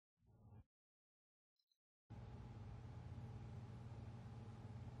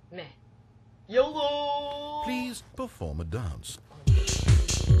YOLO! Please perform a dance. Oh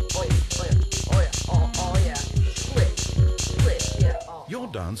yeah, oh yeah, oh yeah, oh yeah. Split, yeah. Your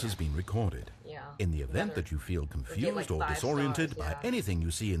dance has been recorded. Yeah. In the event that you feel confused or disoriented by anything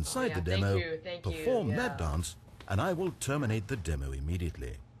you see inside the demo, perform that dance and I will terminate the demo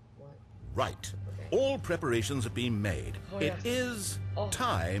immediately. What? Right. All preparations have been made. It is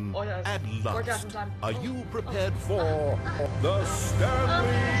time at last. Are you prepared for the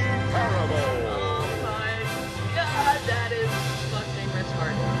Stanley Parable? Oh my god, that is fucking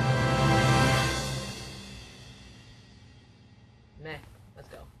retarded. Meh. Let's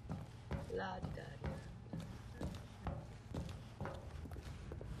go. La di da di.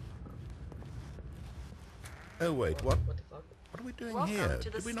 Oh wait, what? What the fuck? What are we doing Welcome here? to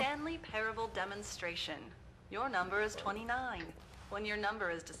the Did we not... Stanley Parable demonstration. Your number is 29. When your number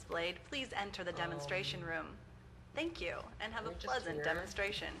is displayed, please enter the demonstration room. Thank you, and have a pleasant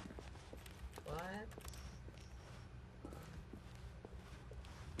demonstration. What?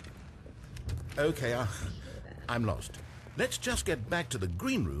 Okay, I'm lost. Let's just get back to the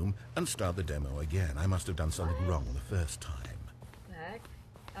green room and start the demo again. I must have done something wrong the first time. Heck?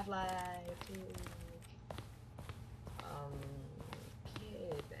 Half-Life 2. Okay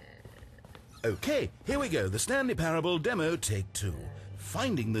then. Okay, here we go. The Stanley Parable demo, take 2.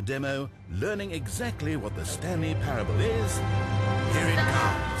 Finding the demo, learning exactly what the Stanley Parable is. Here it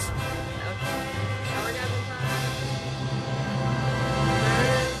comes. Okay. Orgasm time.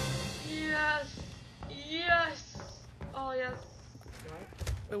 Yes. Yes. Oh yes.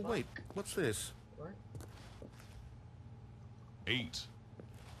 What? Oh wait, what's this? What? 8.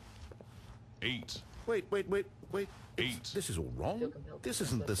 Wait. Eight. This is all wrong. compelled This to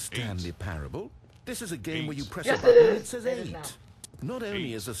isn't the press Stanley Parable. This is a game where you press Yes, a button it and is. it says It is 8. now. Not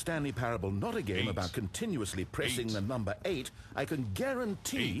only is the Stanley Parable not a game about continuously pressing the number 8, I can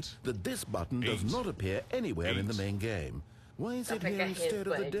guarantee that this button does not appear anywhere in the main game. Why is it That's like here a hint, instead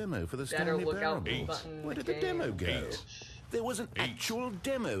of the but demo for the better Stanley look out Parable? the button Where did the the demo go? game. There was an actual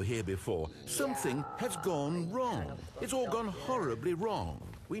demo here before. Something has gone wrong. It's all gone horribly wrong.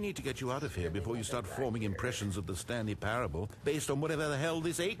 We need to get you out of here before you start forming impressions of the Stanley Parable based on whatever the hell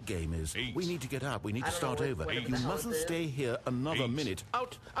this 8 game is. We need to get up. We need to start over. You mustn't stay here another minute.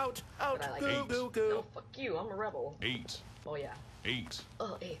 Out, But I like go, it. go, No, go. fuck you. I'm a rebel. 8. Oh yeah. 8.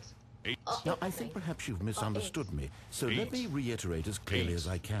 Oh, 8. 8. Now, I think perhaps you've misunderstood me, so let me reiterate as clearly as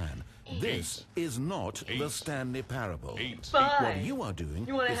I can. This is not the Stanley Parable. 8. Bye. What you are doing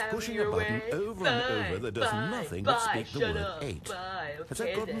You wanna is have pushing a your button way? over and Bye. over that does Bye. nothing but Bye. speak the Shut word up. 8. Bye. Has that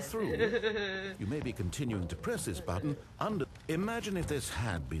Okay, gotten then. through? You may be continuing to press this button under... Imagine if this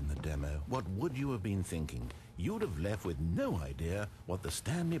had been the demo. What would you have been thinking? You'd have left with no idea what the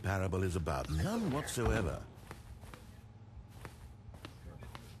Stanley Parable is about. None whatsoever.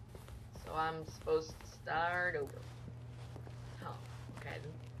 So I'm supposed to start over. Oh, okay.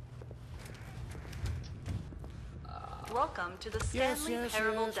 Welcome to the Yes, Stanley yes,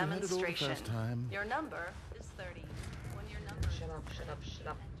 Parable yes, we heard it all the demonstration. first time. Your number is 30. When your number is Shut up. enter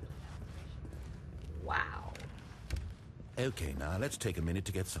the Wow. Okay, now let's take a minute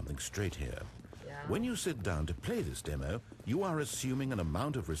to get something straight here. Yeah. When you sit down to play this demo, you are assuming an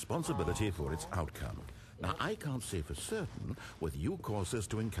amount of responsibility for its outcome. Now, I can't say for certain whether you caused us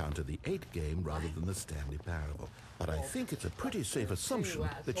to encounter the 8 game rather than the Stanley Parable, but I think it's a pretty safe assumption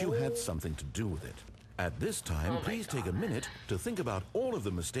that you had something to do with it. At this time, please take a minute to think about all of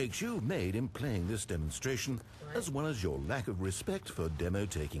the mistakes you've made in playing this demonstration, as well as your lack of respect for demo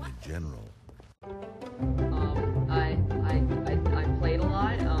taking in general. I played a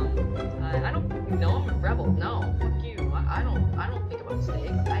lot. I don't know. I'm a rebel. No, fuck you. I don't think about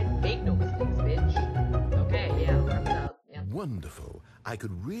mistakes. I make no mistakes, bitch. Okay, yeah, wrap it up. Yeah. Wonderful. I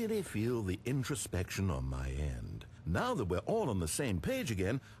could really feel the introspection on my end. Now that we're all on the same page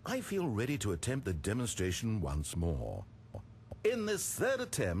again, I feel ready to attempt the demonstration once more. In this third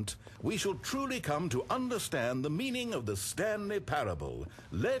attempt, we shall truly come to understand the meaning of the Stanley Parable.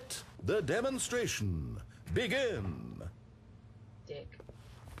 Let the demonstration begin. Dick.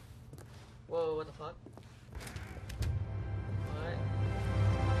 Whoa, what the fuck? What?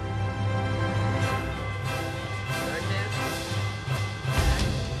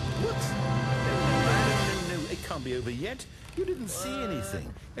 What? No, it can't be over yet. You didn't see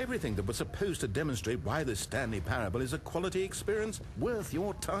anything. Everything that was supposed to demonstrate why the Stanley Parable is a quality experience worth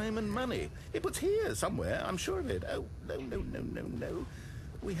your time and money. It was here somewhere, I'm sure of it. Oh, no.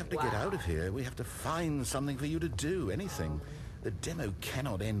 We have to get out of here. We have to find something for you to do, anything. The demo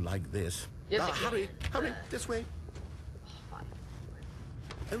cannot end like this. Yes, it hurry, can. hurry, this way.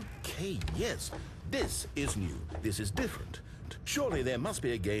 Okay, yes, this is new. This is different. around. Surely there must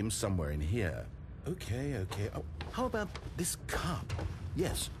be a game somewhere in here. Okay. Oh, how about this cup?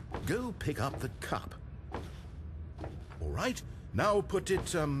 Yes, go pick up the cup. All right, now put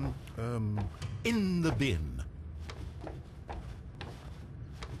it, in the bin.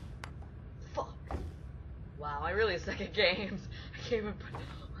 Fuck. Wow, I really suck at games. I can't even put...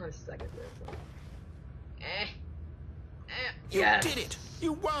 I'm stuck at this. You Yes! did it!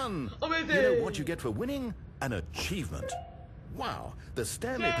 You won! Amazing! You know what you get for winning? An achievement. Wow, the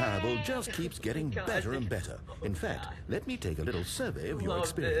Stanley Parable just keeps getting better and better. In fact, let me take a little survey of your Love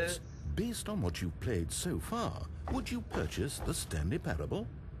experience. this. Based on what you've played so far, would you purchase the Stanley Parable?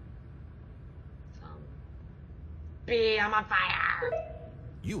 B, I'm on fire!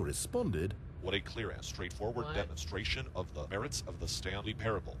 You responded, What a clear and straightforward What? demonstration of the merits of the Stanley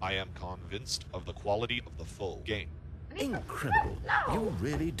Parable. I am convinced of the quality of the full game. incredible. No. You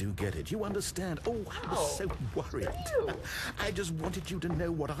really do get it. You understand. Oh, I was so worried. you. I just wanted you to know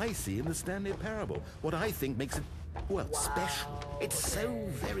what I see in the Stanley Parable. What I think makes it, well, special. It's so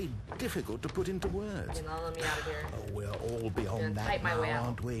very difficult to put into words. Okay, now let me out of here. Oh, we're all beyond Gonna that type my now, way out.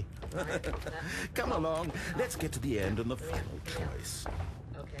 aren't we? Alright, Come along. Let's get to the end and the final choice.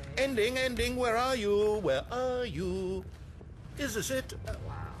 Okay. Ending, where are you? Where are you? Is this it?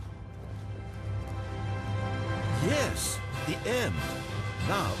 Wow. Yes, the end.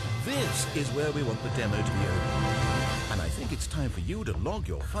 Now, this is where we want the demo to be over. And I think it's time for you to log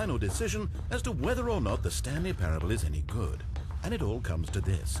your final decision as to whether or not the Stanley Parable is any good. And it all comes to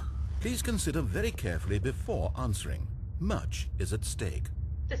this. Please consider very carefully before answering. Much is at stake.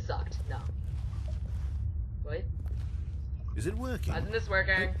 This sucked. No. What? Is it working? Why isn't this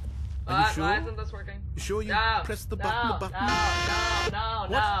working? Are you sure? Why isn't this working? You sure you No, pressed the no, button? No.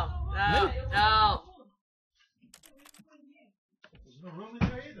 No. There's no room in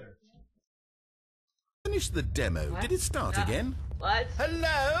there either. Finish the demo. What? Did it start No. again? What?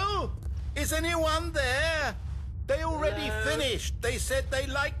 Hello? Is anyone there? They already Hello? finished. They said they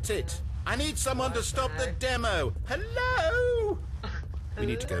liked it. I need someone to stop the Okay. demo. Hello? We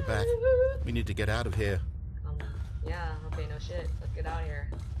need to go back. We need to get out of here. Yeah, okay, no shit. Let's get out of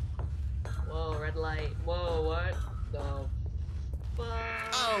here. Whoa, red light. Whoa, what the fuck?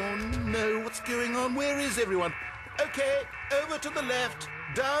 Oh no, what's going on? Where is everyone? Okay, over to the left.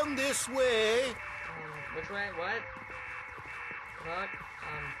 Down this way. Which way? What? Fuck.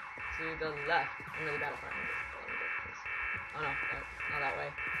 To the left. I'm really bad at finding it. Oh no, not that way.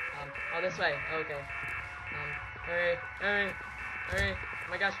 Oh, this way. Okay. Hurry. Oh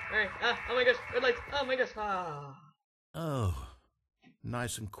my gosh, hurry. Oh my gosh, red lights. Oh my gosh. Oh,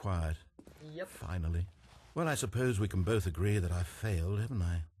 nice and quiet. Yep. Finally. Well, I suppose we can both agree that I failed, haven't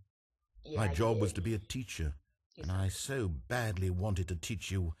I? Yeah, My I job did. was to be a teacher, and I so badly wanted to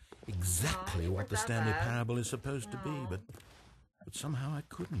teach you exactly you what weren't the that Stanley bad. Parable is supposed to be, No. but somehow I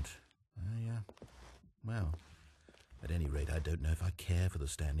couldn't. Well, at any rate, I don't know if I care for the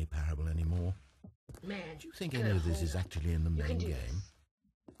Stanley Parable anymore. Man, Do you think any of this is actually in the You can main do game?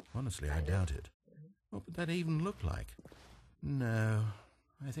 this. Honestly, I doubt it. What would that even look like? No,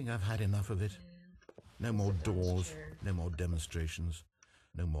 I think I've had enough of it. No more doors, no more demonstrations,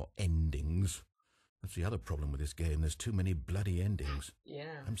 no more endings. That's the other problem with this game. There's too many bloody endings. Yeah.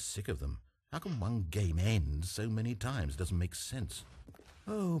 I'm sick of them. How can one game end so many times? It doesn't make sense.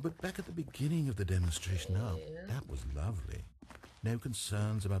 Oh, but back at the beginning of the demonstration, that was lovely. No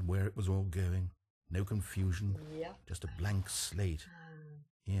concerns about where it was all going. No confusion. Yep. Just a blank slate.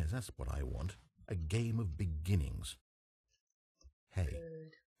 Yes, that's what I want. A game of beginnings. Hey,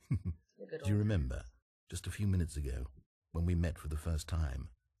 do you remember, just a few minutes ago, when we met for the first time,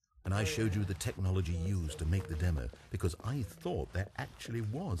 and I showed you the technology used to make the demo, because I thought there actually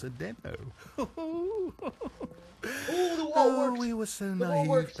was a demo. Oh, the wall Oh, works. we were so The wall naive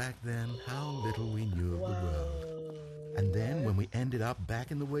works. back then. How little we knew of the world. And then, when we ended up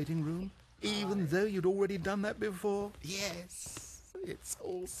back in the waiting room, even though you'd already done that before, yes, it's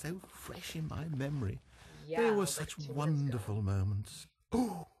all so fresh in my memory. Yeah, There it were was like such 2 minutes ago. wonderful moments.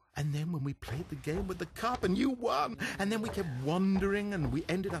 Oh, and then when we played the game with the cup and you won, and then we kept wandering and we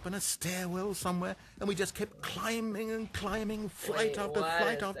ended up in a stairwell somewhere and we just kept climbing and climbing, flight Wait, after what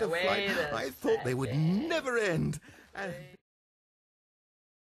flight is after that? flight. Wait a I thought they would second. never end. And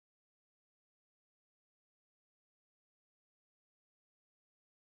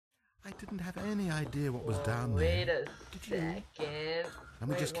I didn't have any idea what was down Wait there. a Did you? second. And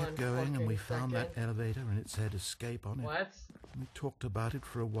we Wait just kept one going and we fucking found that second. elevator and it said escape on it. What? We talked about it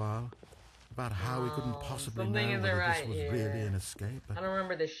for a while, about how we couldn't possibly know something isn't whether right this was here. really an escape, I don't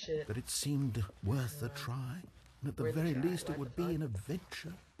remember this shit. but it seemed worth a try. And at the Worth a very try, least, it what would the be fuck? an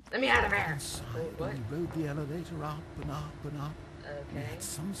adventure. Let me out of here! Inside, Wait, what? we rode the elevator up and up and up. We Okay. had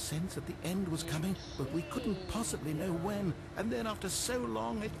some sense that the end was coming, but we couldn't possibly know when. And then after so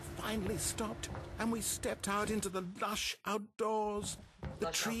long, it finally stopped, and we stepped out into the lush outdoors. The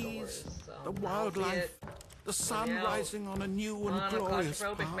Lush trees, outdoors, the I don't see wildlife, it. the sun me out. rising on a new and I'm glorious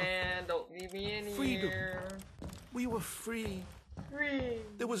claustrophobic, path. man. Don't leave me in Freedom. here. We were free. Free.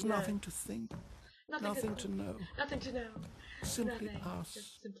 There was Yeah. nothing to think, nothing to know. Nothing to know. Simply Nothing. us,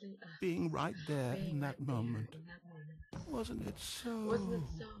 Just simply us. being right there Being in right that there moment. in that moment. Wasn't it so Wasn't it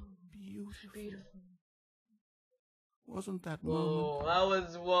so beautiful? beautiful? Wasn't that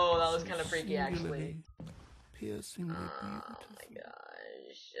moment Whoa, that was kind of freaky, actually. singularly, piercingly Oh beautiful? my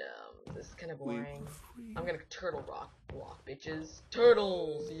gosh, this is kind of We were boring. free. I'm gonna turtle walk, bitches.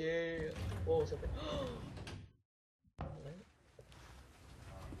 Turtles, yeah. Whoa, something.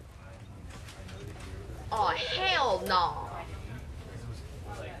 Oh hell no!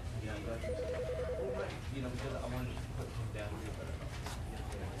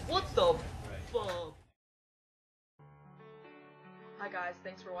 What the fuck? Hi guys,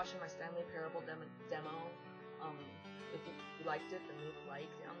 thanks for watching my Stanley Parable demo. If you liked it, then leave a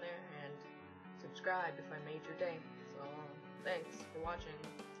like down there and subscribe if I made your day. So, thanks for watching.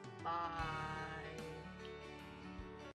 Bye.